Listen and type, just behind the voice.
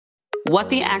What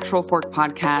the Actual Fork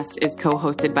podcast is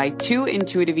co-hosted by two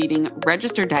intuitive eating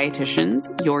registered dietitians,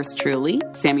 yours truly,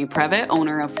 Sammy Previtt,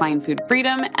 owner of Fine Food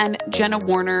Freedom, and Jenna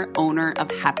Warner, owner of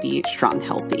Happy, Strong,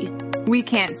 Healthy. We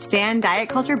can't stand diet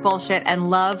culture bullshit and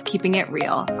love keeping it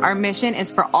real. Our mission is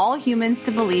for all humans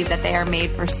to believe that they are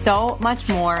made for so much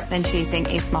more than chasing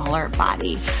a smaller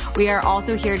body. We are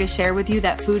also here to share with you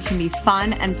that food can be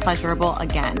fun and pleasurable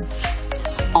again.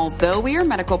 Although we are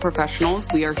medical professionals,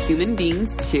 we are human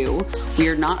beings too. We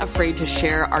are not afraid to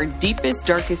share our deepest,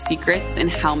 darkest secrets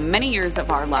and how many years of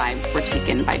our lives were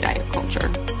taken by diet culture.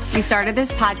 We started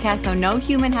this podcast so no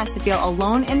human has to feel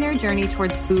alone in their journey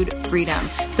towards food freedom.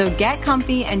 So get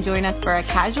comfy and join us for a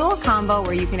casual combo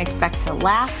where you can expect to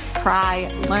laugh, cry,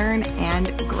 learn,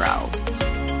 and grow.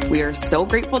 We are so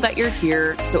grateful that you're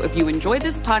here. So if you enjoyed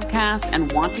this podcast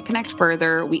and want to connect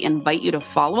further, we invite you to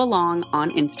follow along on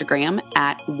Instagram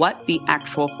at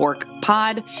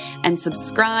WhatTheActualForkPod and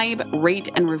subscribe, rate,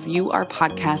 and review our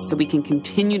podcast so we can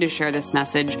continue to share this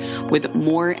message with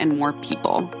more and more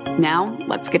people. Now,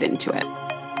 let's get into it.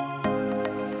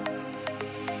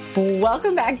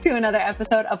 Welcome back to another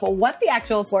episode of What the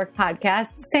Actual Fork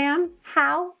podcast. Sam,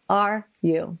 how are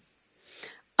you?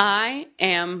 I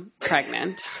am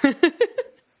pregnant. How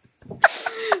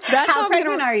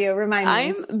pregnant are you? Remind me.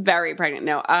 I'm very pregnant.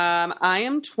 No, I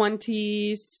am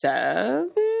 27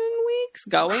 weeks,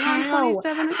 going on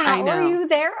 27. How are you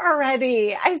there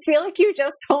already? I feel like you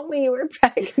just told me you were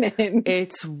pregnant.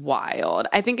 It's wild.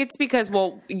 I think it's because,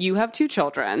 well, you have two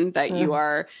children that you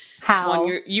are. How?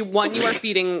 One you are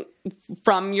feeding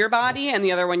from your body, and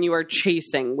the other one you are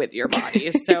chasing with your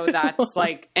body. So that's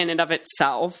like in and of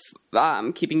itself,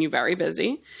 keeping you very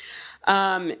busy.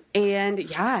 And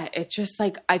yeah, it's just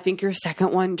like, I think your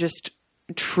second one just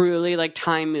truly, like,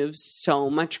 time moves so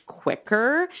much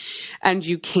quicker, and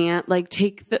you can't like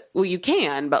you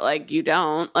can, but like you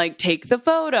don't like take the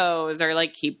photos or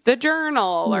like keep the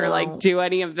journal or like do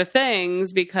any of the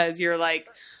things because you're like,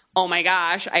 oh my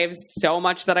gosh, I have so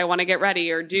much that I want to get ready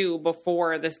or do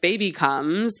before this baby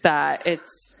comes that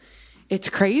it's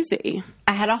crazy.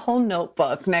 I had a whole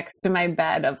notebook next to my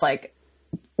bed of like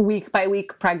week by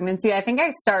week pregnancy. I think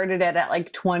I started it at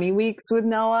like 20 weeks with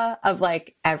Noah of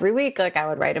like every week, like I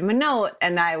would write him a note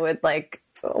and I would like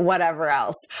whatever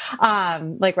else,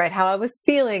 like write how I was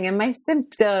feeling and my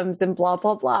symptoms and blah,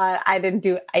 blah, blah. I didn't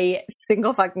do a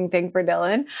single fucking thing for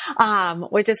Dylan,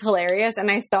 which is hilarious.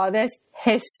 And I saw this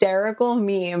hysterical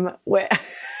meme with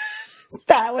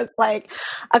that was like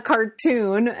a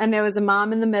cartoon and there was a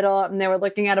mom in the middle and they were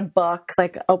looking at a book,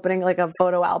 like opening like a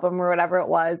photo album or whatever it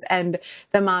was. And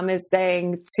the mom is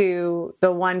saying to the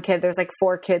one kid, there's like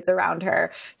 4 kids around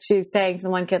her. She's saying to the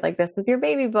one kid, like, this is your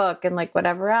baby book and like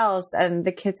whatever else. And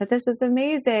the kid said, this is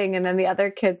amazing. And then the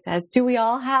other kid says, do we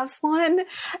all have one?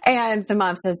 And the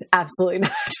mom says, absolutely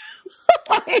not.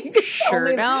 Like,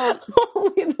 sure don't.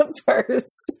 Only the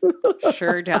first.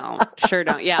 Sure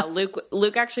don't. Yeah,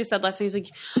 Luke actually said last night, he's like,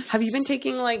 have you been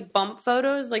taking like bump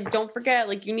photos? Like, don't forget,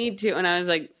 like you need to. And I was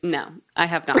like, no, I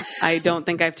have not. I don't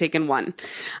think I've taken one.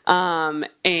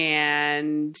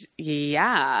 And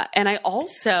yeah. And I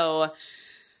also,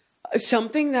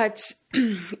 something that's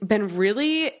been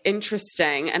really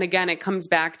interesting. And again, it comes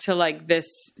back to like this,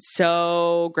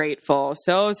 so grateful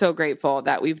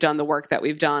that we've done the work that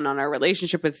we've done on our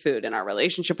relationship with food and our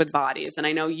relationship with bodies. And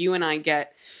I know you and I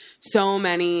get so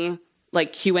many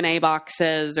like Q&A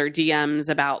boxes or DMs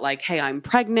about like, hey, I'm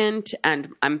pregnant and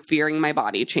I'm fearing my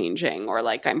body changing, or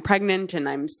like I'm pregnant and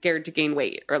I'm scared to gain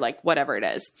weight, or like whatever it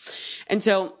is. And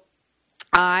so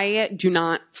I do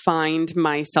not find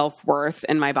my self-worth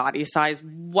in my body size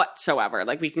whatsoever.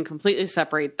 Like we can completely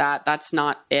separate that. That's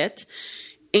not it.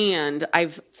 And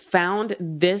I've found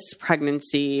this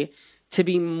pregnancy to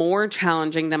be more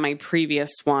challenging than my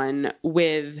previous one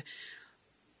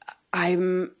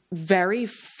I'm very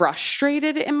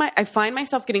frustrated I find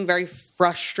myself getting very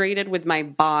frustrated with my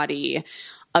body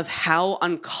of how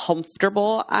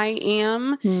uncomfortable I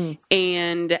am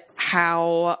and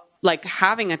how like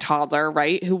having a toddler,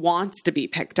 right, who wants to be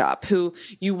picked up, who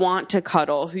you want to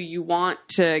cuddle, who you want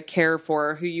to care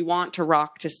for, who you want to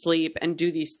rock to sleep and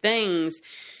do these things,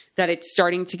 that it's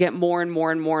starting to get more and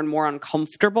more and more and more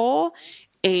uncomfortable.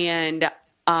 And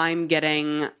I'm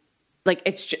getting like,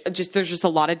 it's just, there's just a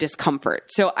lot of discomfort.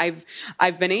 So I've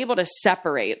been able to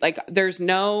separate, like there's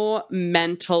no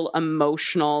mental,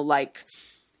 emotional, like,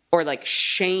 or like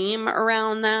shame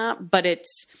around that, but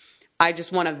I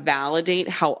just want to validate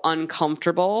how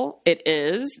uncomfortable it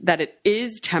is, that it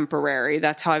is temporary.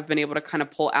 That's how I've been able to kind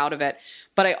of pull out of it.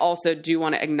 But I also do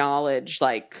want to acknowledge,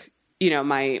 like, you know,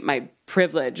 my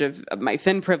privilege of my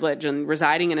thin privilege and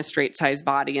residing in a straight size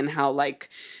body, and how like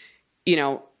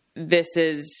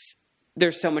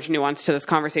there's so much nuance to this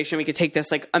conversation. We could take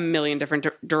this like a million different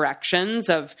directions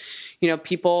of,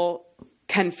 people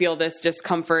can feel this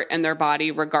discomfort in their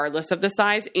body regardless of the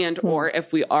size, and or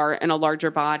if we are in a larger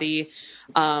body,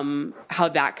 how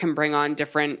that can bring on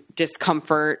different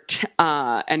discomfort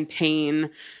and pain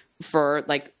for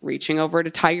like reaching over to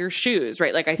tie your shoes,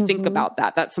 right? Like I think about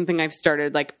that. That's something I've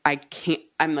started, like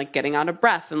I'm like getting out of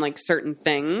breath and like certain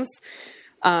things.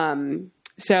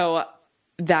 So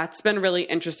that's been really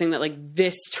interesting that like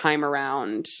this time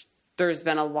around, there's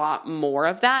been a lot more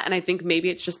of that. And I think maybe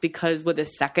it's just because with the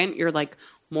second, you're like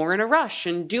more in a rush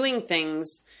and doing things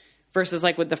versus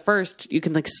like with the first, you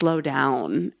can like slow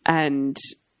down and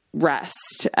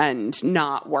rest and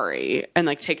not worry and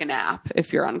like take a nap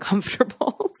if you're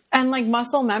uncomfortable. And like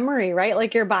muscle memory, right?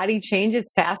 Like your body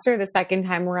changes faster the second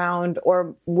time around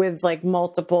or with like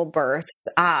multiple births,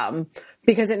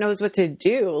 because it knows what to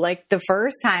do. Like the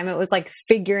first time it was like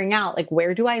figuring out like,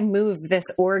 where do I move this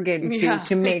organ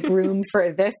to make room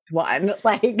for this one?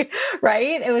 Like,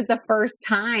 right. It was the first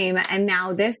time. And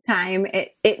now this time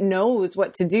it knows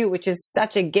what to do, which is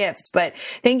such a gift. But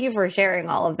thank you for sharing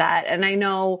all of that. And I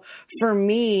know for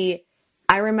me,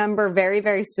 I remember very,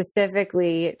 very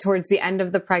specifically towards the end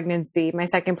of the pregnancy, my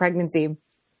second pregnancy,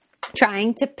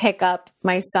 trying to pick up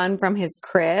my son from his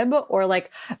crib or like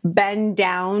bend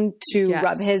down to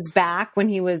rub his back when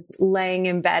he was laying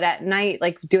in bed at night,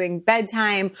 like doing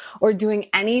bedtime or doing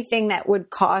anything that would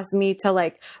cause me to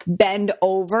like bend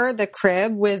over the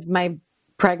crib with my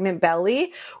pregnant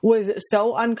belly was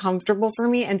so uncomfortable for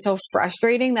me and so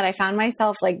frustrating that I found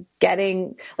myself like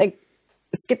getting like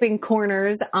skipping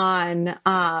corners on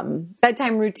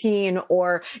bedtime routine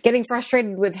or getting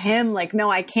frustrated with him. Like,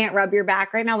 no, I can't rub your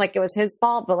back right now. Like it was his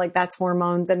fault, but like that's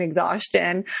hormones and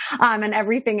exhaustion and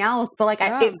everything else. But like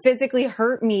it physically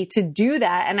hurt me to do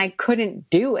that and I couldn't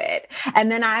do it.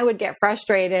 And then I would get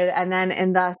frustrated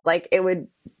and thus like it would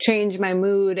change my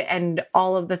mood and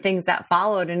all of the things that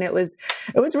followed. And it was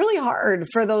really hard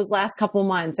for those last couple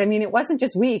months. I mean, it wasn't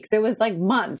just weeks, it was like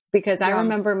months because I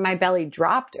remember my belly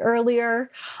dropped earlier.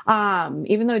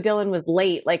 Even though Dylan was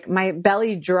late, like my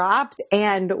belly dropped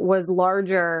and was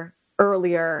larger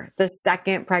earlier the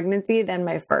second pregnancy than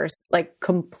my first, like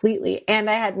completely. And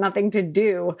I had nothing to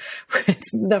do with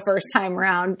the first time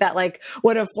around that like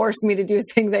would have forced me to do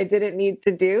things I didn't need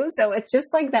to do. So it's just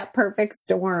like that perfect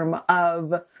storm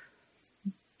of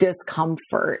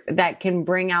discomfort that can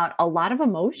bring out a lot of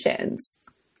emotions.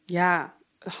 Yeah.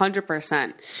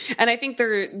 100%. And I think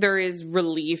there is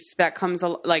relief that comes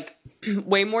like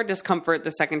way more discomfort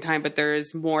the second time, but there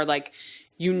is more like,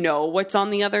 what's on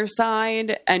the other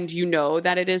side and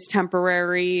that it is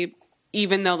temporary,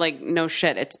 even though like, no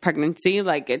shit, it's pregnancy.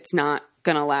 Like it's not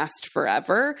going to last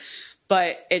forever,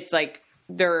 but it's like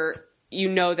that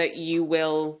you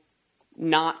will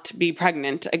not be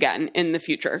pregnant again in the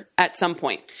future at some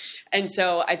point. And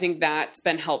so I think that's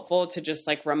been helpful to just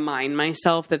like remind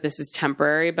myself that this is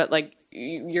temporary, but like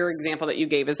your example that you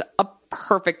gave is a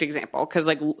perfect example. Cause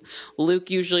like Luke,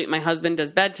 usually my husband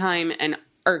does bath time, and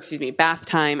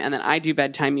then I do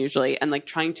bedtime usually. And like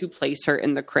trying to place her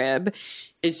in the crib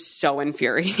is so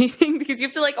infuriating because you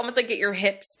have to like almost like get your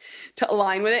hips to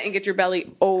align with it and get your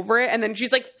belly over it. And then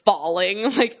she's like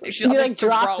falling, like she's like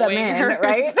drop them in,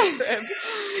 right?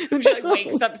 And she like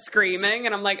wakes up screaming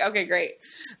and I'm like, okay, great.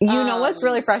 You know, what's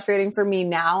really frustrating for me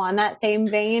now on that same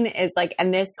vein is like,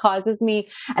 and this causes me,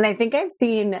 and I think I've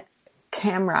seen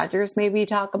Cam Rogers maybe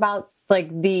talk about like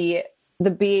the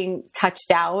being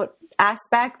touched out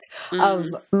aspect of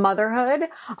motherhood.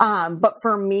 But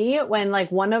for me, when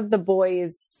like one of the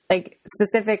boys, like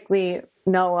specifically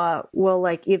Noah, will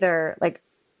like either like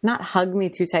not hug me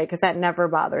too tight because that never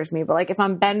bothers me. But like if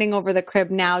I'm bending over the crib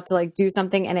now to like do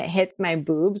something and it hits my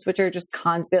boobs, which are just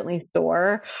constantly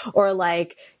sore, or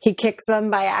like he kicks them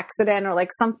by accident or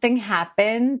like something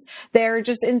happens, they're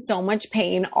just in so much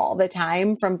pain all the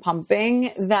time from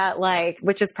pumping that like,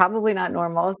 which is probably not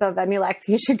normal. So if any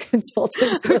lactation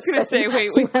consultants, I was going to say,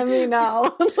 wait, let me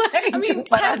know. Like, I mean,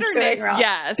 tenderness,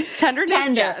 yes. Tender.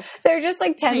 Yes. They're just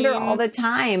like tender all the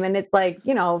time. And it's like,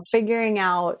 figuring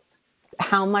out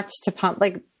how much to pump.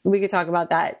 Like we could talk about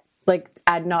that like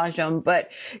ad nauseum, but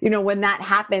when that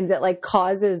happens, it like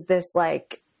causes this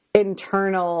like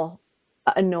internal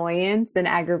annoyance and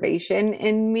aggravation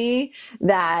in me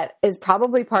that is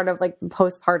probably part of like the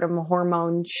postpartum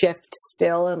hormone shift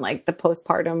still and like the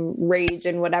postpartum rage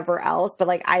and whatever else. But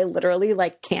like, I literally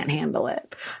like can't handle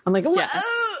it. I'm like, yes.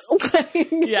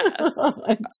 Yes.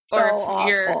 It's so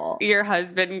awful. Your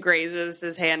husband grazes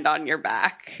his hand on your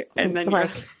back and then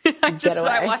like,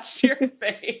 I watched your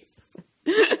face.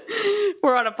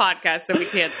 We're on a podcast, so we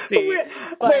can't see.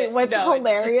 Wait, what's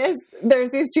hilarious?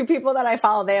 There's these two people that I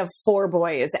follow. They have 4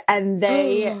 boys, and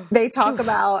they talk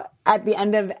about at the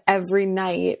end of every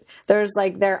night, there's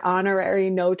like their honorary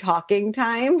no talking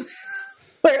time.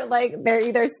 Where like they're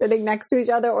either sitting next to each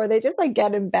other or they just like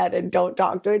get in bed and don't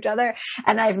talk to each other.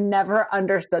 And I've never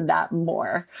understood that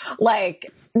more.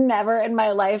 Like never in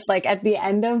my life, like at the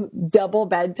end of double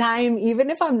bedtime,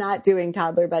 even if I'm not doing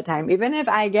toddler bedtime, even if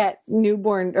I get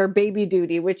newborn or baby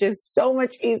duty, which is so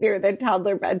much easier than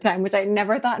toddler bedtime, which I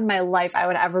never thought in my life I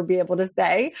would ever be able to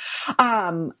say.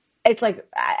 It's like,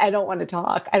 I don't want to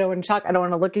talk. I don't want to talk. I don't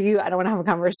want to look at you. I don't want to have a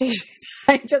conversation.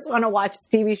 I just want to watch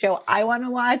the TV show I want to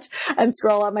watch and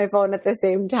scroll on my phone at the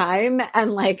same time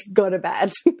and like go to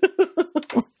bed.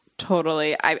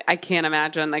 Totally. I can't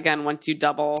imagine, again, once you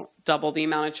double the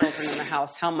amount of children in the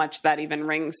house, how much that even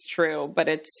rings true. But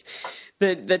it's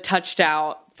the touched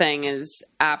out thing is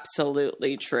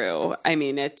absolutely true. I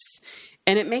mean,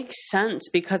 and it makes sense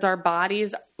because our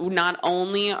bodies, not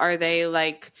only are they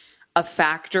like a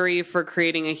factory for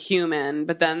creating a human,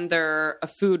 but then they're a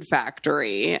food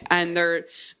factory and they're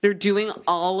doing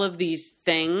all of these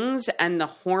things and the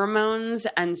hormones.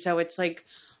 And so it's like,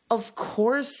 of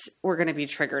course we're going to be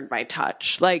triggered by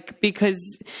touch, like,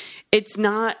 because it's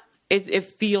not, it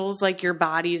feels like your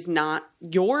body's not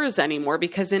yours anymore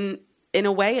because in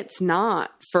a way it's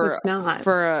not for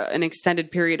an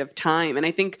extended period of time. And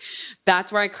I think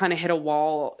that's where I kind of hit a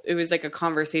wall. It was like a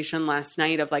conversation last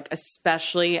night of like,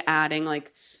 especially adding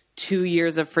like 2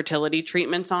 years of fertility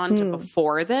treatments on to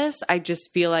before this. I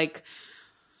just feel like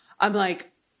I'm like,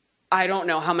 I don't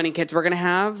know how many kids we're going to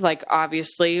have. Like,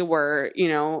 obviously we're,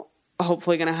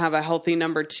 hopefully going to have a healthy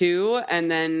number 2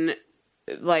 and then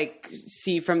like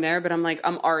see from there. But I'm like,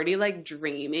 I'm already like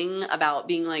dreaming about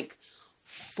being like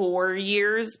 4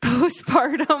 years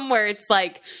postpartum where it's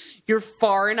like you're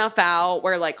far enough out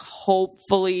where like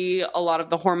hopefully a lot of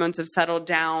the hormones have settled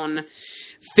down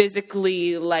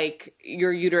physically, like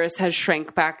your uterus has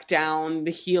shrank back down,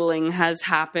 the healing has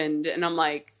happened, and I'm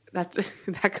like,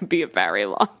 that could be a very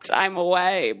long time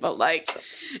away. But like,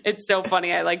 it's so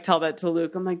funny. I like tell that to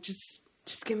Luke. I'm like, just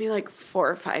give me like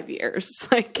 4 or 5 years.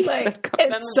 Like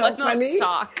it's so funny.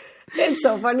 Talk. It's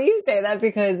so funny you say that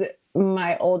because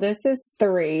my oldest is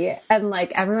 3 and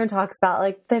like everyone talks about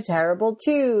like the terrible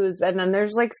 2s and then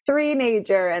there's like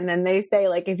 3-nager and then they say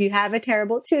like if you have a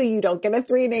terrible 2 you don't get a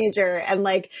 3-nager. And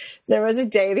like there was a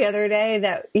day the other day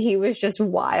that he was just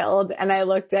wild and I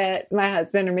looked at my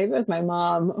husband or maybe it was my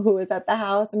mom who was at the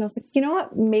house and I was like, you know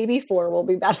what, maybe 4 will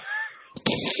be better.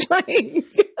 Like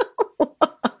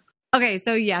okay,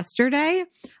 so yesterday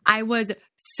I was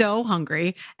so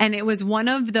hungry and it was one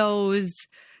of those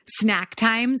snack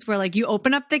times where like you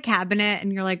open up the cabinet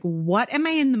and you're like, what am I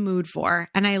in the mood for?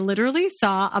 And I literally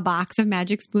saw a box of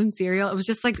Magic Spoon cereal. It was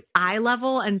just like eye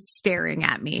level and staring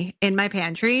at me in my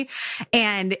pantry.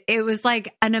 And it was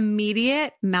like an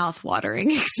immediate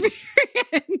mouth-watering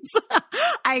experience.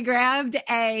 I grabbed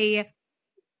a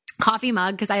coffee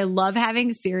mug because I love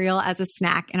having cereal as a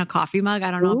snack in a coffee mug.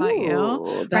 I don't know about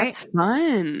you. That's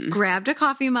fun. Grabbed a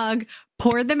coffee mug,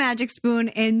 poured the Magic Spoon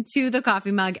into the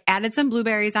coffee mug, added some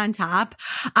blueberries on top,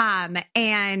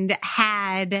 and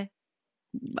had,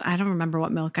 I don't remember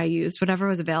what milk I used, whatever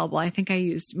was available. I think I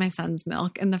used my son's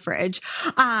milk in the fridge.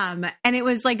 And it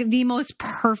was like the most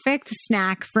perfect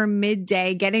snack for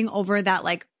midday, getting over that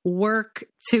like work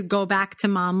to go back to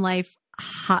mom life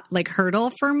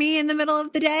hurdle for me in the middle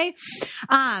of the day.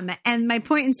 And my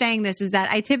point in saying this is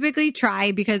that I typically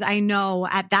try, because I know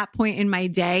at that point in my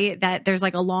day that there's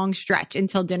like a long stretch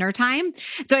until dinner time.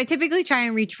 So I typically try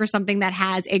and reach for something that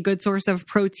has a good source of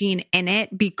protein in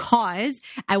it because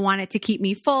I want it to keep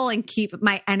me full and keep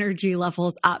my energy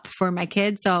levels up for my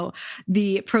kids. So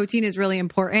the protein is really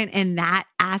important in that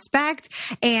aspect.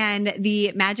 And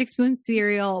the Magic Spoon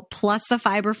cereal plus the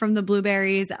fiber from the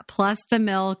blueberries plus the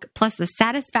milk plus the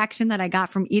satisfaction that I got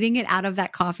from eating it out of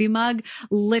that coffee mug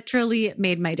literally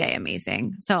made my day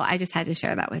amazing. So I just had to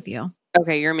share that with you.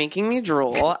 Okay, you're making me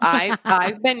drool.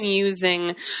 I've been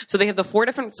using, so they have the 4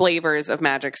 different flavors of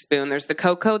Magic Spoon. There's the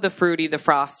cocoa, the fruity, the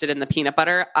frosted, and the peanut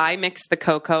butter. I mix the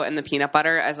cocoa and the peanut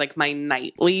butter as like my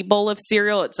nightly bowl of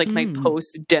cereal. It's like my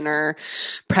post-dinner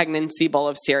pregnancy bowl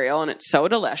of cereal, and it's so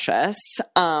delicious.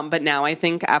 But now I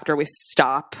think after we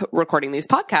stop recording these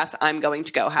podcasts, I'm going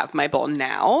to go have my bowl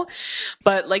now.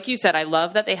 But like you said, I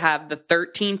love that they have the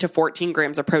 13 to 14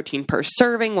 grams of protein per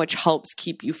serving, which helps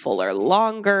keep you fuller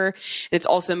longer. It's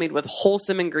also made with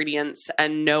wholesome ingredients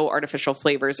and no artificial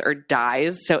flavors or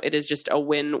dyes. So it is just a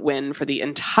win-win for the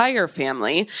entire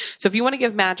family. So if you want to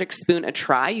give Magic Spoon a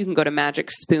try, you can go to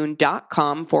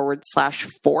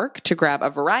magicspoon.com/fork to grab a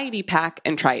variety pack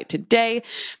and try it today.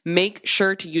 Make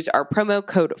sure to use our promo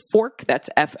code FORK, that's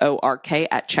FORK,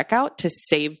 at checkout to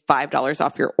save $5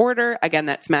 off your order. Again,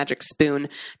 that's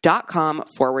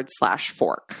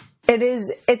magicspoon.com/fork.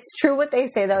 It's true what they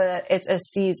say though, that it's a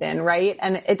season, right?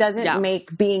 And it doesn't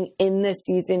make being in the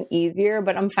season easier,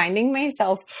 but I'm finding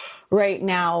myself right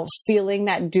now feeling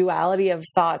that duality of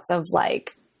thoughts of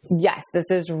like, yes,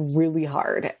 this is really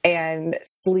hard, and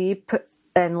sleep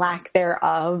and lack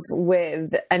thereof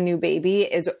with a new baby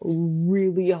is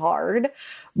really hard.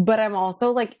 But I'm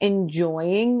also like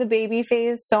enjoying the baby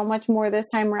phase so much more this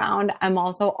time around. I'm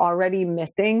also already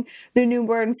missing the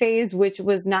newborn phase, which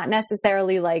was not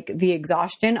necessarily like the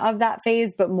exhaustion of that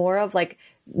phase, but more of like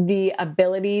the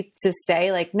ability to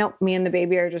say like, nope, me and the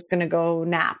baby are just going to go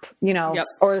nap,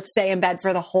 or stay in bed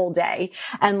for the whole day.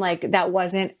 And like, that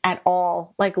wasn't at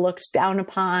all like looked down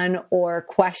upon or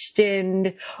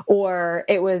questioned, or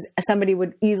it was somebody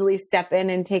would easily step in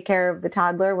and take care of the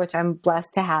toddler, which I'm blessed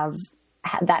to have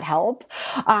that help.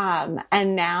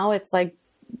 And now it's like,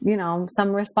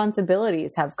 some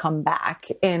responsibilities have come back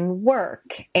in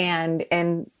work and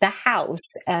in the house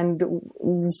and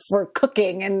for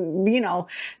cooking and,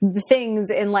 the things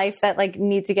in life that like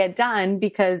need to get done,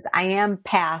 because I am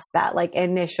past that like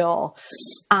initial,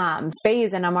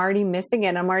 phase, and I'm already missing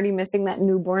it. I'm already missing that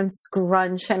newborn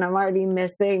scrunch, and I'm already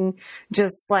missing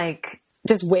just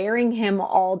wearing him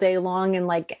all day long and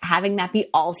like having that be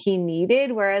all he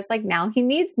needed. Whereas like now he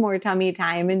needs more tummy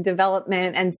time and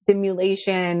development and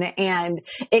stimulation and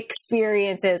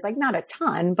experiences, like not a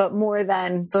ton, but more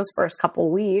than those first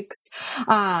couple weeks.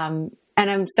 And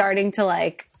I'm starting to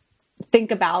like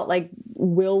think about like,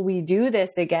 will we do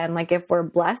this again? Like if we're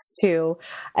blessed to,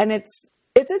 and it's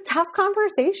a tough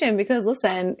conversation because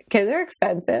listen, kids are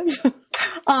expensive.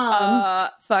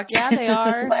 Fuck yeah, they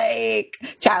are. Like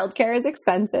childcare is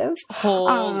expensive.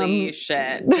 Holy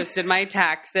shit. Just did my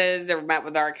taxes. I met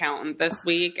with our accountant this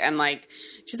week, and like,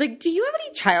 she's like, do you have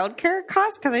any childcare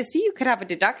costs? Cause I see you could have a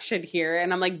deduction here.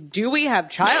 And I'm like, do we have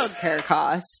childcare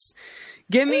costs?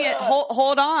 Give me it.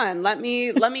 Hold on. Let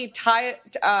me tally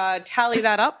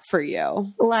that up for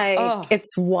you. Like,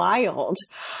 it's wild.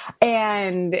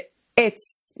 And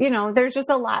it's, there's just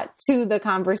a lot to the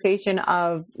conversation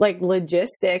of like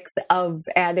logistics of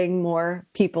adding more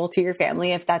people to your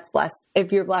family. If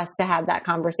you're blessed to have that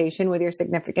conversation with your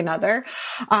significant other,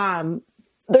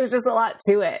 there's just a lot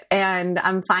to it. And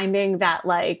I'm finding that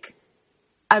like,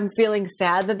 I'm feeling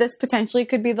sad that this potentially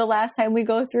could be the last time we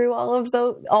go through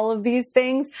all of these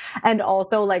things. And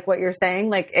also like what you're saying,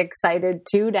 like excited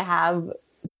too, to have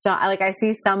like, I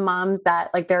see some moms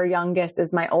that like their youngest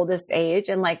is my oldest age,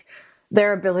 and like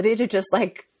their ability to just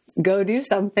like go do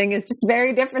something is just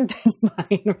very different than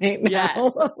mine right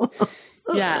now.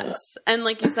 Yes. And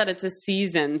like you said, it's a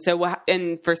season. So,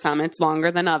 and for some, it's longer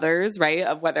than others, right?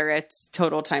 Of whether it's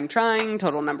total time trying,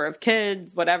 total number of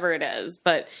kids, whatever it is.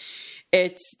 But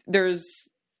it's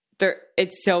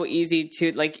so easy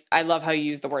to like, I love how you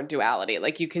use the word duality.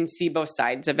 Like you can see both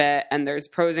sides of it, and there's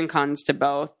pros and cons to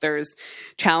both. There's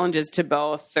challenges to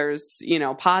both. There's,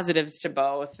 positives to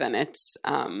both. And it's,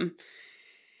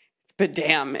 but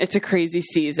damn, it's a crazy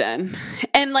season.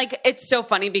 And like, it's so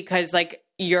funny because like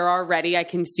you're already, I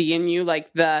can see in you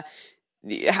like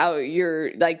how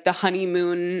you're like the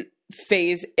honeymoon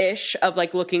phase ish of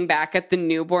like looking back at the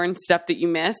newborn stuff that you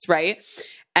miss. Right.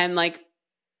 And like,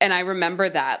 and I remember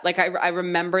that, like, I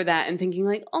remember that and thinking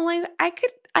like, oh, I could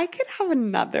have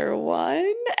another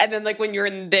one. And then like, when you're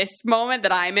in this moment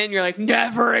that I'm in, you're like,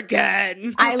 never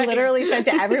again. I literally said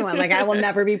to everyone, like, I will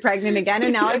never be pregnant again.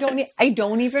 And now I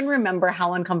don't even remember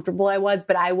how uncomfortable I was,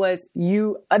 but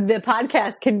the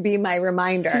podcast can be my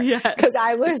reminder. Yes. Cause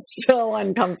I was so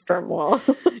uncomfortable.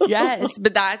 Yes.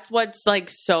 But that's what's like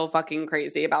so fucking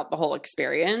crazy about the whole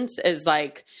experience is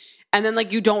like, and then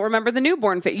like, you don't remember the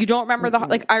newborn fit. You don't remember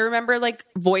like, I remember like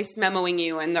voice memoing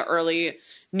you in the early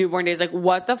newborn days. Like,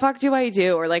 what the fuck do I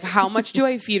do? Or like, how much do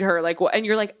I feed her? Like, what? And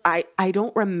you're like, I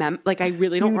don't remember. Like, I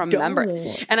really don't remember.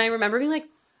 And I remember being like,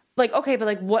 okay, but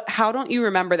like, what, how don't you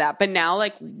remember that? But now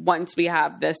like, once we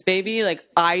have this baby, like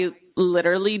I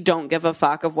literally don't give a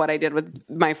fuck of what I did with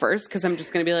my first. Cause I'm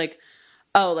just going to be like,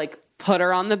 oh, like put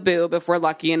her on the boob if we're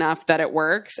lucky enough that it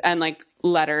works, and like,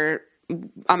 let her,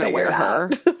 I'm going to wear her.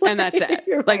 And that's it.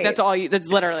 Like, right. That's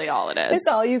literally all it is. It's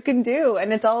all you can do.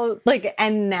 And it's all like,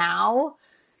 and now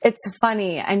it's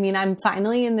funny. I mean, I'm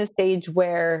finally in this age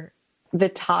where the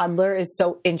toddler is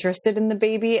so interested in the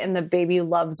baby and the baby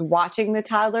loves watching the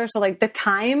toddler. So like the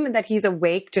time that he's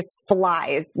awake just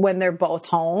flies when they're both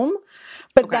home.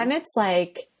 But then it's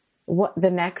like, what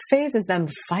the next phase is them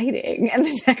fighting, and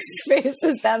the next phase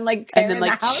is them like tearing and then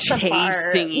like the house chasing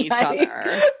apart. each like,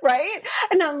 other. Right.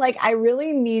 And I'm like, I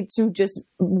really need to just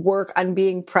work on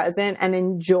being present and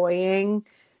enjoying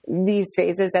these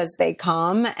phases as they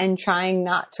come and trying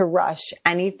not to rush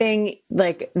anything,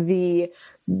 like the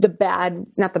bad,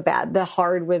 not the bad, the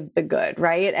hard with the good.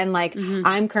 Right. And like,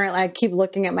 I'm currently, I keep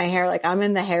looking at my hair, like I'm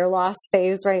in the hair loss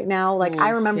phase right now. Like I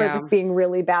remember this being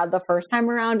really bad the first time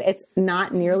around. It's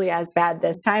not nearly as bad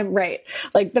this time. Right.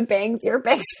 Like the bangs, your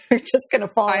bangs are just going to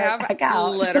fall back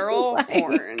out. Literal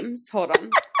horns. Hold on.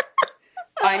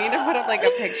 I need to put up like a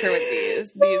picture with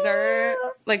these. These are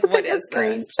like, what is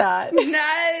this? Screenshot.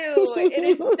 No, it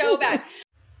is so bad.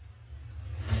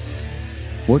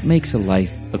 What makes a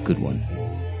life a good one?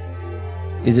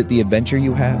 Is it the adventure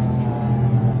you have?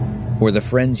 Or the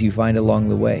friends you find along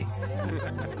the way?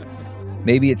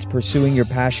 Maybe it's pursuing your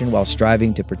passion while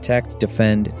striving to protect,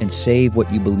 defend, and save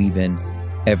what you believe in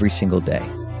every single day.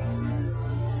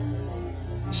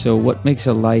 So what makes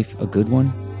a life a good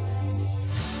one?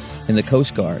 In the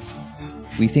Coast Guard,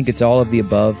 we think it's all of the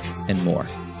above and more.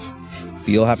 But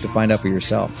you'll have to find out for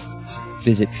yourself.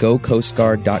 Visit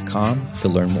gocoastguard.com to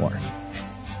learn more.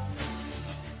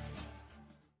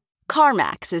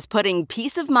 CarMax is putting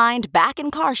peace of mind back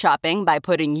in car shopping by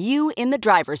putting you in the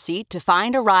driver's seat to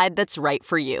find a ride that's right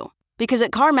for you. Because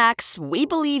at CarMax, we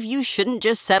believe you shouldn't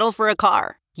just settle for a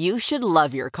car. You should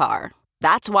love your car.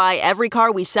 That's why every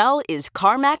car we sell is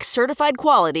CarMax certified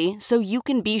quality, so you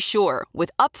can be sure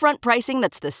with upfront pricing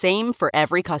that's the same for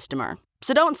every customer.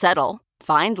 So don't settle.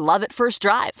 Find love at first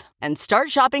drive and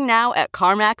start shopping now at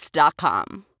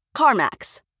CarMax.com.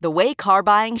 CarMax, the way car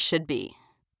buying should be.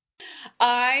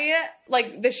 I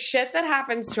like the shit that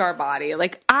happens to our body.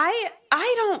 Like I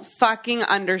don't fucking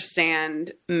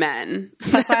understand men.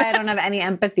 That's why I don't have any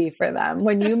empathy for them.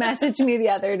 When you messaged me the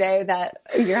other day that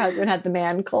your husband had the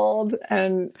man cold,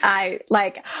 and I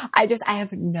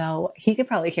have no, he could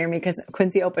probably hear me because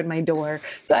Quincy opened my door,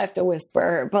 so I have to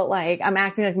whisper, but like I'm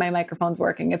acting like my microphone's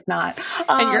working. It's not.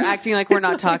 And you're acting like we're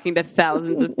not talking to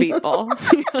thousands of people.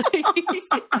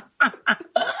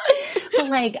 But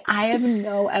like, I have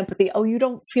no empathy. Oh, you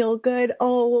don't feel good?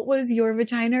 Oh, what was your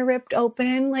vagina ripped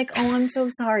open? Like, oh, I'm so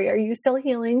sorry. Are you still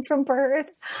healing from birth?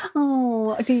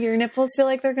 Oh, do your nipples feel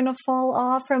like they're going to fall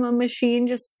off from a machine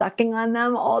just sucking on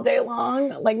them all day long?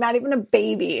 Like, not even a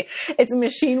baby. It's a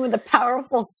machine with a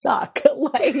powerful suck.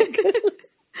 Like...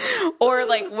 Or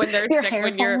like when there's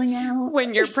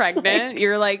when you're pregnant,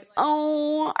 you're like,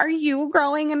 oh, are you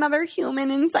growing another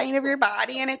human inside of your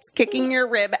body and it's kicking your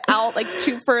rib out like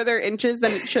 2 further inches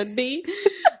than it should be?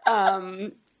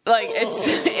 Like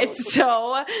it's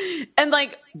so, and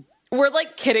like we're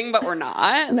like kidding, but we're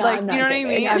not. No, like, I'm not you know kidding.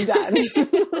 what I mean?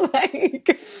 I'm done.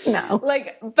 Like, no.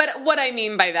 Like, but what I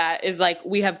mean by that is like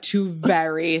we have 2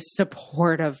 very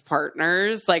supportive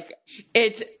partners. Like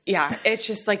it's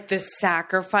just like the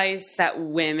sacrifice that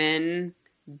women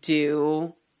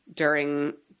do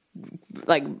during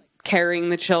like carrying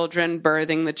the children,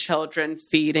 birthing the children,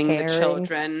 feeding the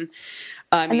children.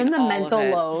 And then the mental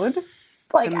load.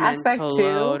 Like aspect 2.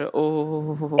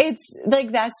 Oh. It's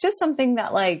like, that's just something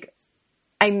that like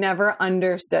I never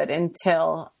understood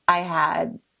until I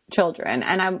had children.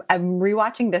 And I'm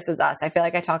rewatching This Is Us. I feel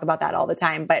like I talk about that all the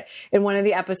time, but in one of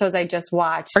the episodes I just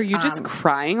watched. Are you just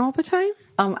crying all the time?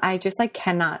 I just like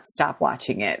cannot stop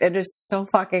watching it. It is so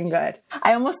fucking good.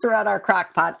 I almost threw out our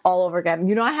crock pot all over again.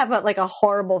 You know, I have a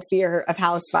horrible fear of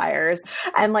house fires,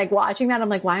 and like watching that, I'm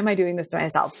like, why am I doing this to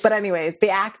myself? But anyways,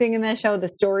 the acting in the show, the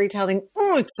storytelling,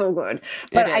 oh, it's so good.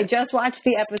 But I just watched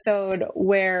the episode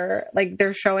where like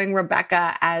they're showing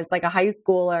Rebecca as like a high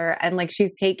schooler, and like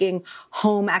she's taking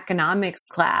home economics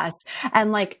class,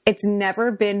 and like it's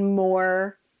never been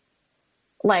more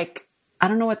like, I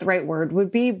don't know what the right word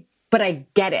would be, but I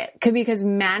get it. Because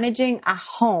managing a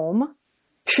home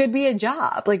should be a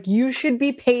job. Like you should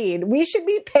be paid. We should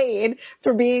be paid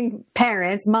for being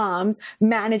parents, moms,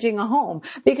 managing a home,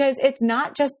 because it's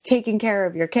not just taking care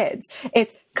of your kids.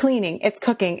 It's cleaning, it's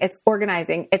cooking, it's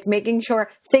organizing, it's making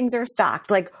sure things are stocked.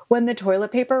 Like when the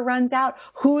toilet paper runs out,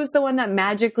 who's the one that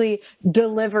magically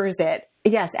delivers it?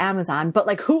 Yes, Amazon, but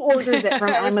like who orders it from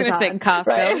Amazon? I was going to say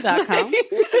Costco.com.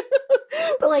 Right?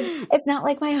 But like, it's not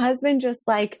like my husband just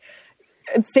like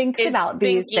thinks about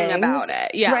these things. About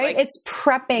it. Yeah. Right. Like, it's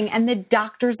prepping and the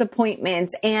doctor's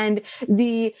appointments and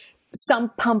the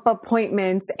sump pump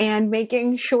appointments and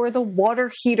making sure the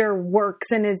water heater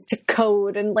works and is to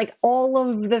code and like all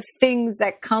of the things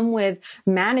that come with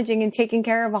managing and taking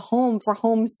care of a home for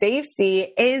home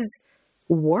safety is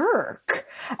work.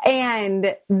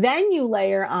 And then you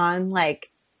layer on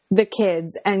like the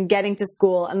kids and getting to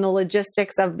school and the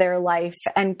logistics of their life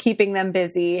and keeping them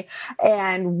busy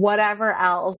and whatever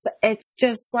else. It's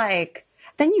just like,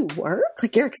 then you work,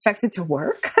 like you're expected to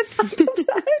work.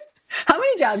 How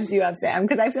many jobs do you have, Sam?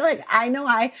 Because I feel like I know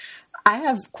I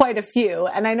have quite a few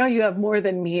and I know you have more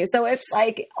than me. So it's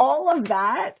like all of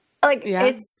that, like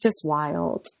it's just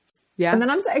wild. Yeah. And then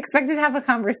I'm expected to have a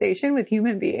conversation with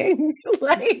human beings,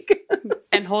 like,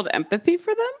 and hold empathy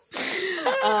for them.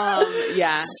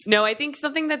 Yeah. No, I think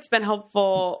something that's been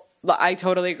helpful. I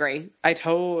totally agree. I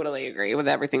totally agree with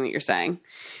everything that you're saying.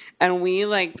 And we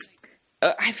like,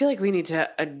 I feel like we need to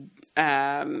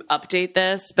update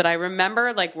this, but I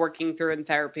remember like working through in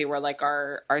therapy where like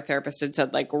our therapist had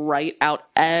said like write out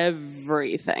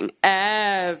everything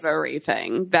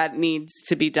that needs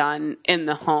to be done in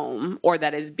the home or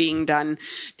that is being done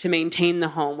to maintain the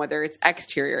home, whether it's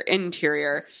exterior,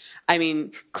 interior, I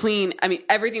mean, clean, I mean,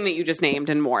 everything that you just named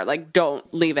and more. Like don't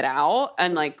leave it out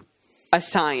and like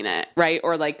assign it, right?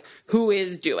 Or like who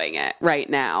is doing it right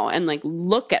now and like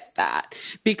look at that,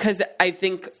 because I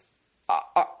think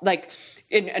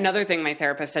another thing my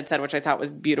therapist had said, which I thought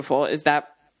was beautiful, is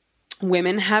that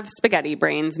women have spaghetti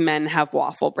brains, men have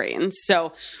waffle brains.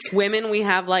 So women, we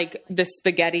have like the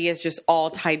spaghetti is just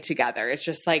all tied together. It's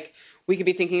just like, we could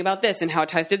be thinking about this and how it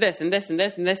ties to this and this and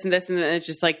this and this and this. And then it's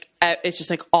just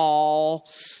like all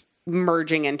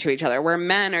merging into each other, where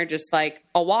men are just like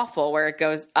a waffle where it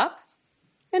goes up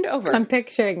and over. I'm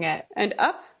picturing it. And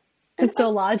up. It's so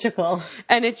logical.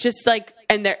 And it's just like,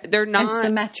 and they're not and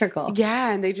symmetrical.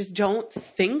 Yeah. And they just don't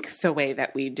think the way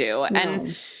that we do. No.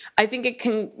 And I think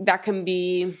that can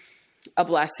be a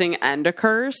blessing and a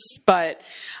curse, but,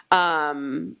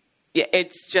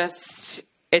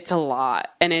 it's a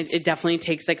lot. And it definitely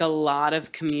takes like a lot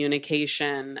of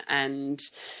communication and,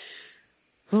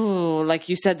 like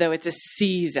you said, though, it's a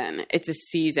season. It's a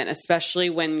season, especially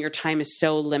when your time is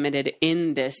so limited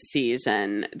in this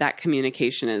season. That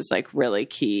communication is like really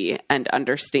key, and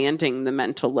understanding the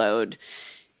mental load,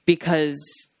 because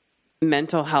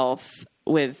mental health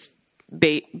with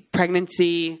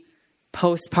pregnancy,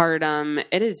 postpartum,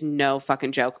 it is no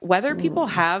fucking joke. Whether people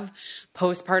have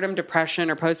postpartum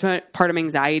depression or postpartum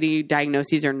anxiety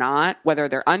diagnoses or not, whether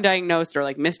they're undiagnosed or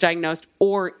like misdiagnosed,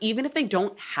 or even if they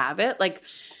don't have it, like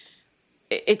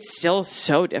it's still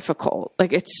so difficult.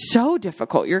 Like it's so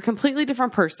difficult. You're a completely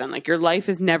different person. Like your life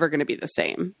is never going to be the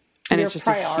same. And it's just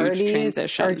a huge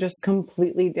transition. Are just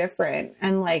completely different.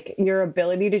 And like your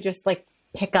ability to just like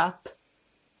pick up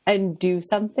and do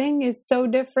something is so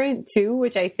different too,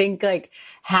 which I think like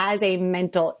has a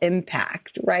mental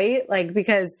impact, right? Like,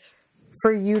 because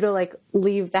for you to like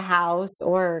leave the house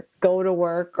or go to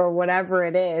work or whatever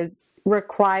it is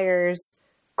requires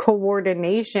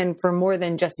coordination for more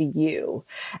than just you.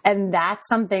 And that's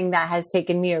something that has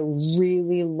taken me a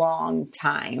really long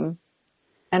time.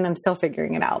 And I'm still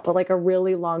figuring it out, but like a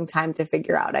really long time to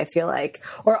figure out, I feel like,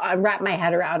 or wrap my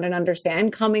head around and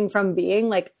understand, coming from being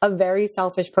like a very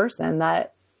selfish person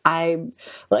that I'm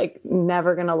like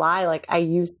never going to lie, like I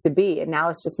used to be, and now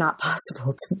it's just not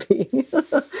possible to be.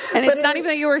 And it's not even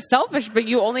that you were selfish, but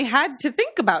you only had to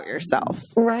think about yourself.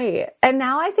 Right. And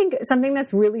now I think something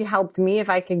that's really helped me, if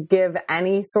I could give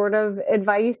any sort of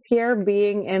advice here,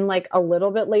 being in like a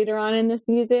little bit later on in the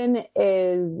season,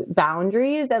 is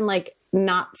boundaries and like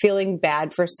not feeling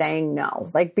bad for saying no.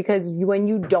 Like, because when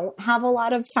you don't have a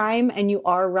lot of time and you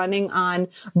are running on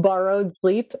borrowed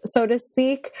sleep, so to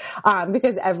speak,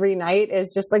 because every night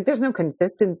is just like, there's no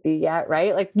consistency yet,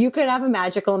 right? Like you could have a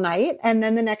magical night and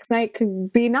then the next night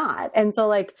could be not. And so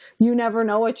like, you never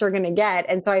know what you're going to get.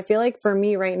 And so I feel like for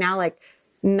me right now, like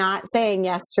not saying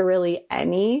yes to really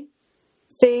anything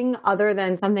other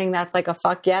than something that's like a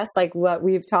fuck yes, like what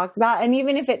we've talked about. And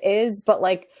even if it is, but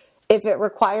like, if it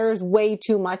requires way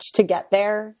too much to get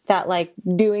there, that like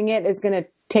doing it is going to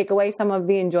take away some of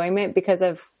the enjoyment because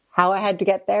of how I had to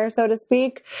get there, so to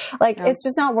speak. Like, it's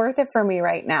just not worth it for me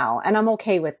right now. And I'm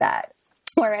okay with that.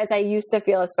 Whereas I used to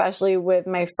feel, especially with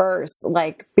my first,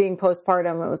 like being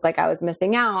postpartum, it was like I was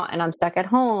missing out and I'm stuck at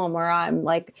home, or I'm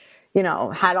like, you know,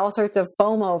 had all sorts of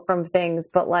FOMO from things,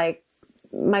 but like,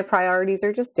 my priorities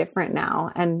are just different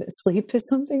now, and sleep is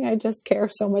something I just care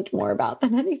so much more about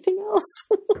than anything else.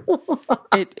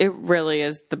 It really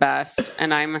is the best.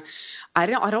 And I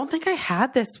don't think I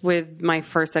had this with my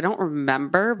first, I don't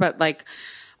remember, but like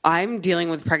I'm dealing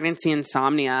with pregnancy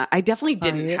insomnia. I definitely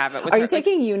didn't have it with Are her. you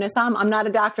taking Unisom? I'm not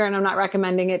a doctor and I'm not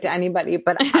recommending it to anybody,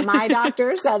 but my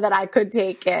doctor said that I could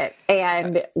take it,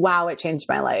 and wow, it changed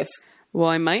my life. Well,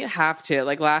 I might have to.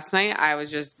 Like last night, I was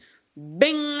just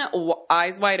bing,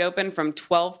 eyes wide open from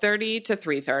 12:30 to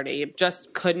 3:30.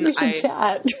 Just couldn't. We should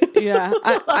chat. Yeah,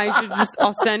 I should just.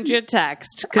 I'll send you a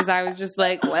text because I was just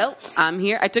like, well, I'm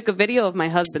here. I took a video of my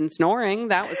husband snoring.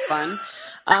 That was fun.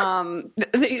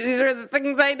 These are the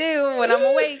things I do when I'm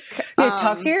awake.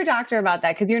 Talk to your doctor about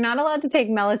that, because you're not allowed to take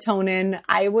melatonin.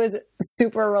 I was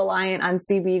super reliant on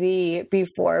CBD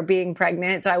before being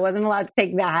pregnant, so I wasn't allowed to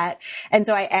take that. And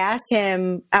so I asked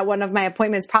him at one of my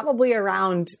appointments, probably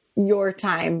around your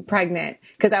time pregnant,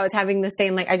 because I was having the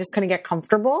same, like, I just couldn't get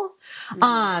comfortable.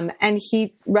 And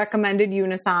he recommended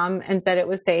Unisom and said it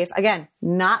was safe. Again,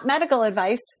 not medical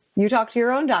advice. You talk to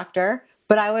your own doctor,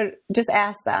 but I would just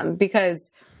ask them,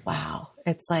 because wow,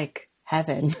 it's like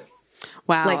heaven.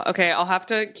 Wow. Like, okay. I'll have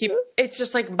to keep, it's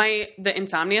just like the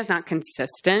insomnia is not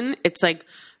consistent. It's like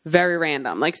very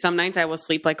random. Like some nights I will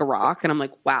sleep like a rock and I'm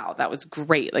like, wow, that was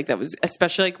great. Like that was,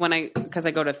 especially like because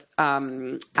I go to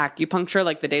acupuncture,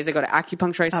 like the days I go to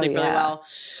acupuncture, I sleep really well.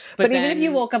 But even if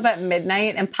you woke up at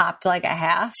midnight and popped like a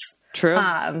half, true.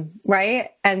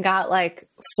 Right. And got like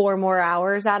 4 more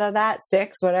hours out of that,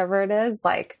 6, whatever it is,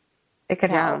 like it could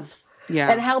help.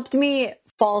 Yeah. It helped me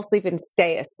fall asleep and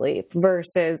stay asleep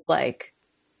versus like,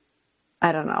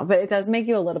 I don't know, but it does make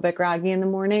you a little bit groggy in the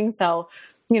morning. So,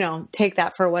 take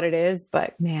that for what it is,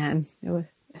 but man,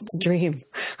 it's a dream.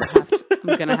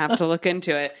 I'm going to have to look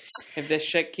into it if this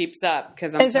shit keeps up.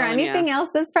 Is there anything else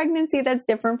this pregnancy that's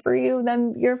different for you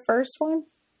than your first one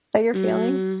that you're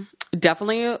feeling?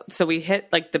 Definitely. So we hit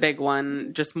like the big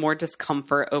one, just more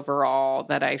discomfort overall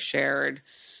that I shared.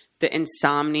 The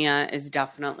insomnia is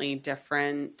definitely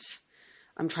different.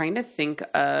 I'm trying to think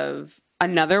of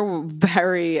another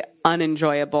very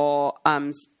unenjoyable,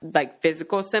 like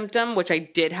physical symptom, which I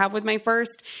did have with my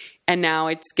first, and now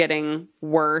it's getting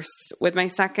worse with my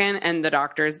second. And the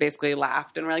doctors basically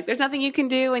laughed and were like, there's nothing you can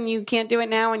do and you can't do it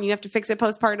now and you have to fix it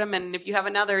postpartum. And if you have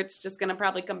another, it's just going to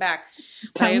probably come back.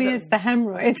 Tell me it's the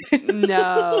hemorrhoids.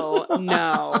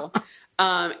 No.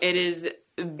 It is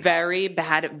very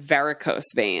bad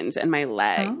varicose veins in my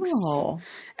legs. Oh.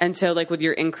 And so like with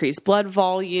your increased blood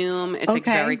volume, it's like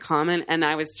very common. And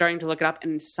I was starting to look it up,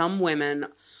 and some women,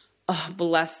 oh,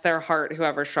 bless their heart,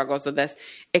 whoever struggles with this,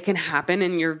 it can happen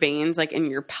in your veins, like in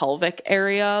your pelvic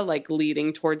area, like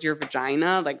leading towards your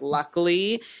vagina. Like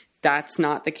luckily that's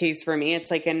not the case for me. It's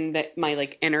like in my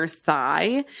like inner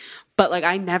thigh. But like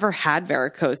I never had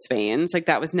varicose veins. Like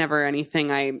that was never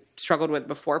anything I struggled with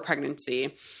before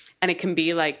pregnancy. And it can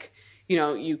be like,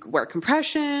 you wear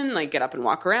compression, like get up and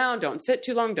walk around, don't sit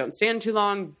too long, don't stand too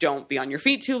long, don't be on your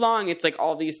feet too long. It's like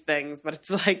all these things, but it's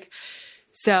like,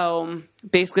 so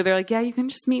basically they're like, yeah, you can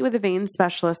just meet with a vein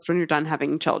specialist when you're done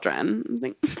having children. I was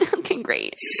like, okay,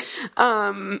 great.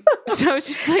 So it's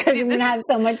just like, you didn't have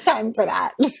so much time for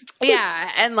that.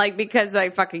 Yeah. And like, because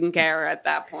I fucking care at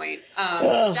that point.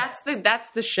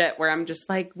 That's the shit where I'm just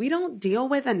like, we don't deal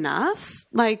with enough.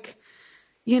 Like,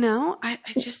 I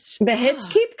just... The hits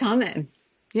keep coming.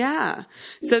 Yeah.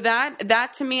 So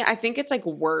that to me, I think it's like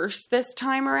worse this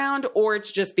time around, or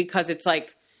it's just because it's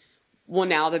like, well,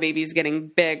 now the baby's getting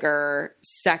bigger,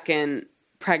 second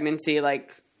pregnancy,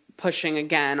 like pushing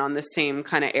again on the same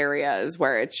kind of areas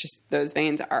where it's just those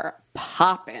veins are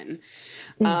popping.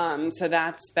 So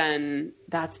that's been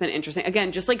interesting.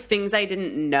 Again, just like things I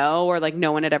didn't know or like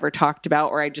no one had ever talked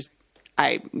about, or I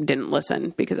didn't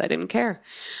listen because I didn't care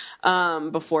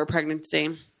before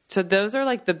pregnancy. So those are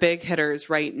like the big hitters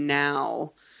right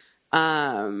now.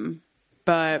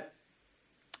 But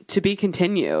to be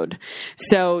continued.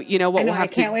 So, what we'll have I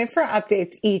can't wait for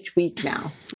updates each week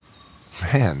now.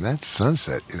 Man, that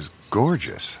sunset is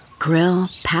gorgeous. Grill,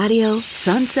 patio,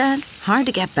 sunset. Hard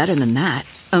to get better than that.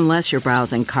 Unless you're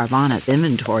browsing Carvana's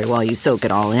inventory while you soak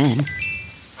it all in.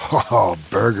 Oh,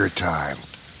 burger time.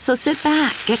 So sit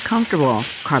back, get comfortable.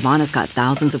 Carvana's got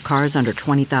thousands of cars under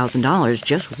 $20,000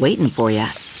 just waiting for you.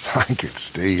 I could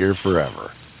stay here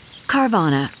forever.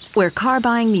 Carvana, where car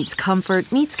buying meets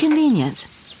comfort, meets convenience.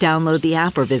 Download the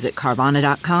app or visit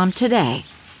Carvana.com today.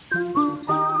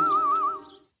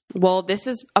 Well, this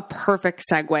is a perfect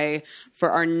segue for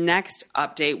our next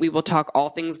update. We will talk all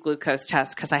things glucose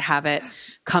test because I have it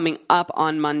coming up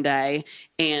on Monday,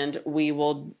 and we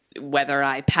will, whether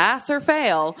I pass or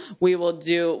fail,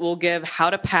 we'll give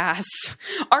how to pass,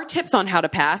 our tips on how to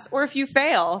pass, or if you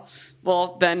fail,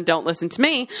 well, then don't listen to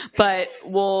me. But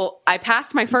I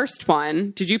passed my first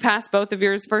one. Did you pass both of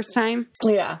yours first time?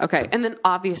 Yeah. Okay. And then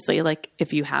obviously, like,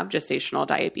 if you have gestational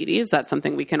diabetes, that's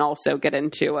something we can also get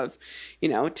into of,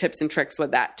 tips and tricks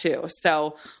with that too.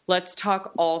 So let's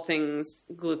talk all things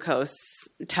glucose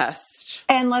test.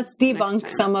 And let's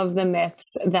debunk some of the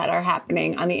myths that are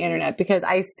happening on the internet, because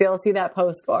I still see that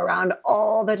post go around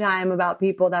all the time about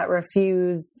people that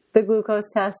refuse the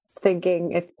glucose test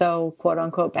thinking it's so quote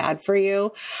unquote bad for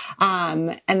you.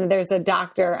 And there's a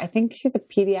doctor, I think she's a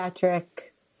pediatric.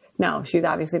 No, she's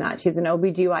obviously not. She's an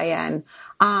OBGYN,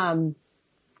 on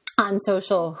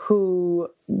social, who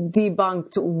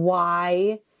debunked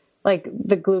why like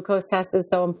the glucose test is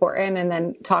so important, and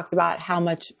then talked about how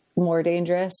much more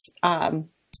dangerous, undiagnosed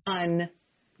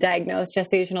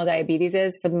gestational diabetes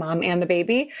is for the mom and the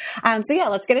baby. So yeah,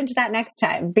 let's get into that next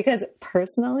time, because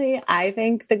personally, I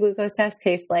think the glucose test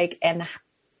tastes like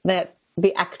the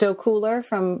Ecto Cooler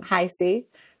from High C.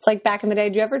 It's like back in the day.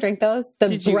 Did you ever drink those?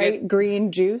 The bright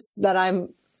green juice that I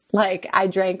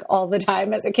drank all the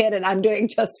time as a kid, and I'm doing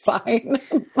just fine.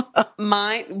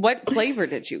 What flavor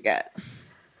did you get?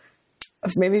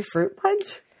 Maybe fruit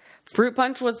punch? Fruit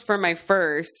punch was for my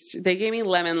first. They gave me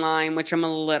lemon lime, which I'm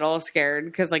a little scared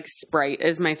because like Sprite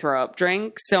is my throw up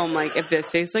drink. So I'm like, if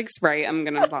this tastes like Sprite, I'm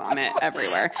going to vomit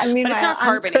everywhere. I mean, but it's not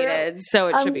carbonated, so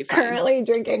it should be fine. I'm currently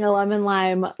drinking a lemon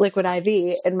lime liquid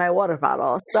IV in my water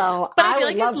bottle. So but I feel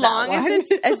like as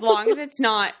long as it's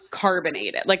not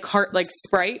carbonated, like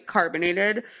Sprite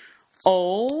carbonated.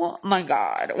 Oh my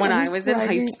God. When I was in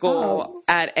high school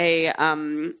at we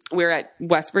were at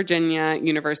West Virginia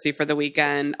University for the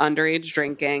weekend, underage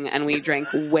drinking, and we drank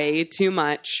way too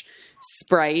much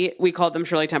Sprite. We called them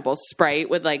Shirley Temple Sprite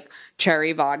with like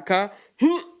cherry vodka.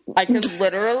 I could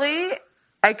literally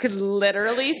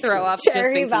throw up cherry just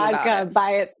thinking vodka about it.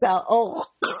 By itself. Oh.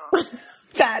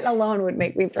 That alone would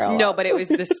make me throw up. No, but it was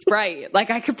the Sprite. Like,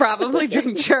 I could probably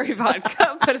drink cherry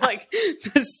vodka, but like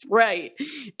the Sprite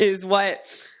is what,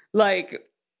 like,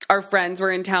 our friends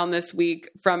were in town this week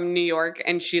from New York,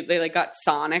 and they like got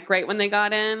Sonic right when they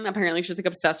got in. Apparently she's like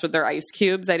obsessed with their ice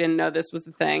cubes. I didn't know this was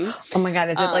a thing. Oh my God.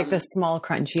 Is it like the small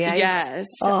crunchy ice? Yes.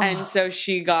 Oh. And so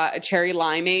she got a cherry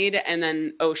limeade, and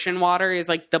then ocean water is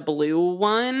like the blue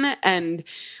one. And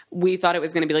we thought it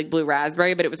was going to be like blue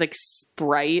raspberry, but it was like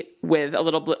Sprite with a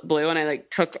little blue. And I like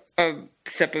took a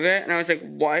sip of it, and I was like,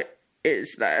 what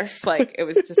is this? Like, it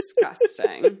was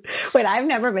disgusting. Wait, I've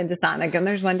never been to Sonic, and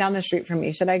there's one down the street from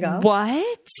me. Should I go?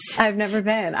 What? I've never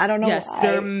been. I don't know. Yes,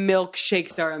 their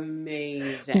milkshakes are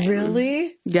amazing.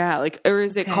 Really? Yeah, like, or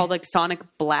is it called like Sonic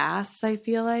Blast, I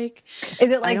feel like? Is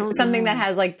it like something that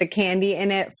has like the candy in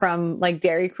it from like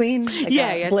Dairy Queen? Like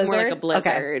it's more like a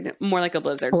Blizzard. Okay. More like a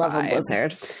Blizzard. I love a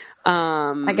Blizzard.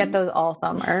 I get those all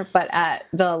summer, but at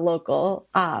the local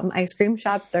ice cream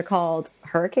shop, they're called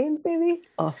Hurricanes, maybe.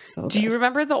 Oh, so good. Do you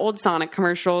remember the old Sonic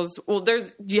commercials? Well,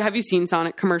 have you seen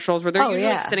Sonic commercials where they're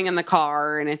usually like sitting in the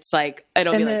car, and it's like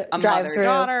it'll be like a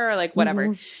mother-daughter or like whatever.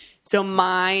 Mm-hmm. So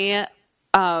my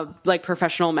like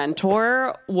professional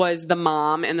mentor was the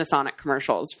mom in the Sonic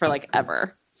commercials for like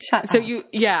ever. Shut up.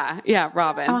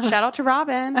 Robin. Shout out to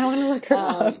Robin. I want to look her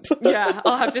up. Yeah,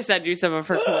 I'll have to send you some of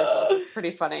her commercials. It's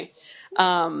pretty funny.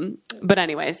 But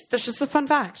anyways, that's just a fun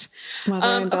fact. Mother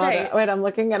and daughter. Okay. Wait, I'm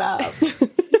looking it up.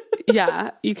 Yeah,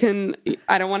 you can.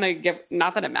 I don't want to give,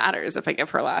 not that it matters if I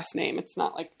give her last name. It's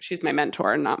not like she's my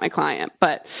mentor and not my client,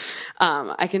 but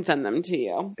I can send them to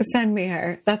you. Send me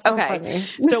her. That's so funny.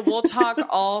 So we'll talk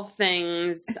all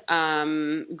things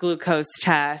glucose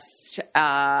test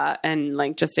and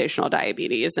like gestational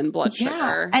diabetes and blood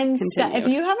sugar. And if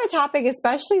you have a topic,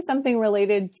 especially something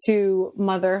related to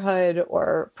motherhood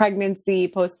or pregnancy,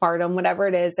 postpartum, whatever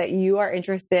it is that you are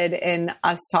interested in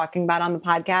us talking about on the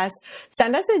podcast,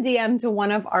 send us a DM to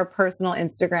one of our personal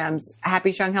Instagrams,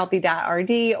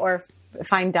 happystronghealthy.rd or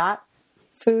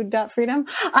find.food.freedom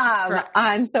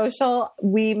on social.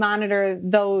 We monitor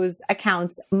those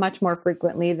accounts much more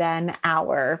frequently than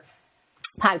our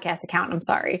podcast account. I'm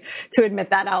sorry to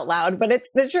admit that out loud, but it's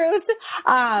the truth.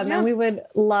 And we would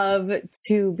love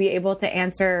to be able to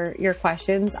answer your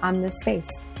questions on this space.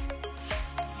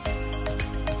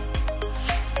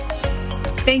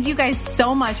 Thank you guys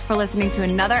so much for listening to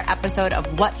another episode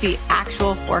of What the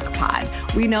Actual Fork Pod.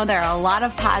 We know there are a lot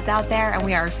of pods out there, and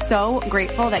we are so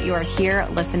grateful that you are here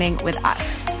listening with us.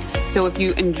 So if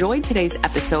you enjoyed today's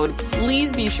episode,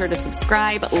 please be sure to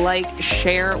subscribe, like,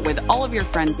 share with all of your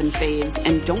friends and faves,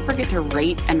 and don't forget to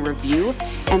rate and review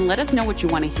and let us know what you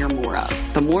want to hear more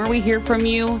of. The more we hear from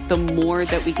you, the more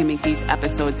that we can make these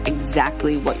episodes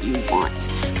exactly what you want.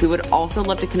 We would also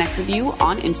love to connect with you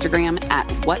on Instagram at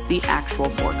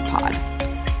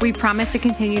WhatTheActualForkPod. We promise to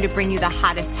continue to bring you the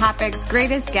hottest topics,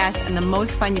 greatest guests, and the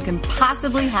most fun you can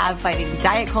possibly have fighting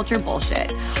diet culture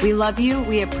bullshit. We love you,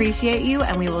 we appreciate you,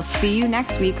 and we will see you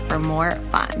next week for more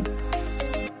fun.